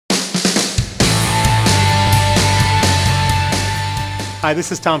Hi,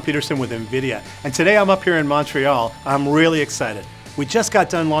 this is Tom Peterson with NVIDIA, and today I'm up here in Montreal. I'm really excited. We just got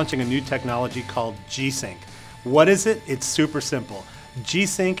done launching a new technology called G-SYNC. What is it? It's super simple.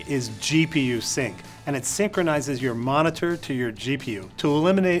 G-SYNC is GPU sync, and it synchronizes your monitor to your GPU to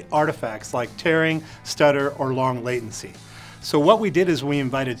eliminate artifacts like tearing, stutter, or long latency. So what we did is we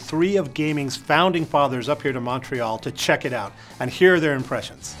invited 3 of gaming's founding fathers up here to Montreal to check it out, and here are their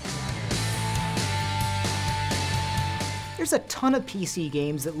impressions. There's a ton of PC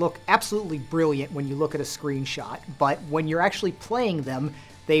games that look absolutely brilliant when you look at a screenshot, but when you're actually playing them,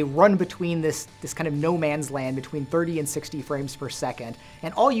 they run between this kind of no man's land between 30 and 60 frames per second,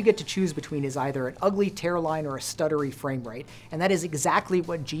 and all you get to choose between is either an ugly tear line or a stuttery frame rate, and that is exactly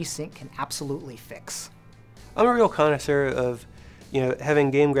what G-SYNC can absolutely fix. I'm a real connoisseur of having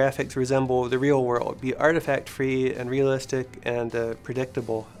game graphics resemble the real world, be artifact-free and realistic and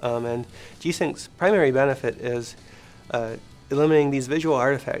predictable, and G-SYNC's primary benefit is eliminating these visual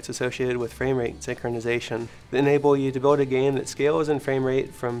artifacts associated with frame rate synchronization that enable you to build a game that scales in frame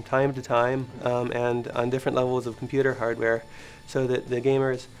rate from time to time and on different levels of computer hardware so that the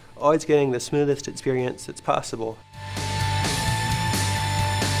gamer is always getting the smoothest experience that's possible.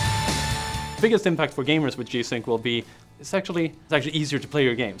 The biggest impact for gamers with G-SYNC will be it's actually easier to play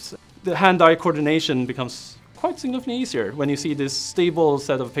your games. The hand-eye coordination becomes quite significantly easier when you see this stable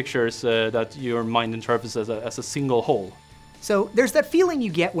set of pictures that your mind interprets as a single whole. So there's that feeling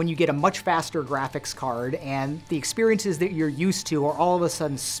you get when you get a much faster graphics card and the experiences that you're used to are all of a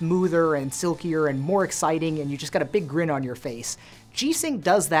sudden smoother and silkier and more exciting and you just got a big grin on your face. G-SYNC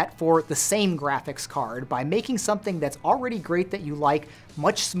does that for the same graphics card by making something that's already great that you like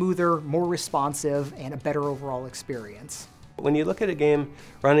much smoother, more responsive, and a better overall experience. When you look at a game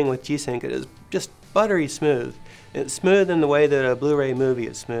running with G-SYNC, it is just buttery smooth. It's smooth in the way that a Blu-ray movie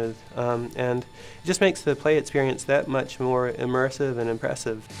is smooth, and it just makes the play experience that much more immersive and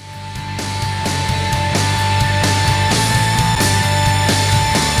impressive.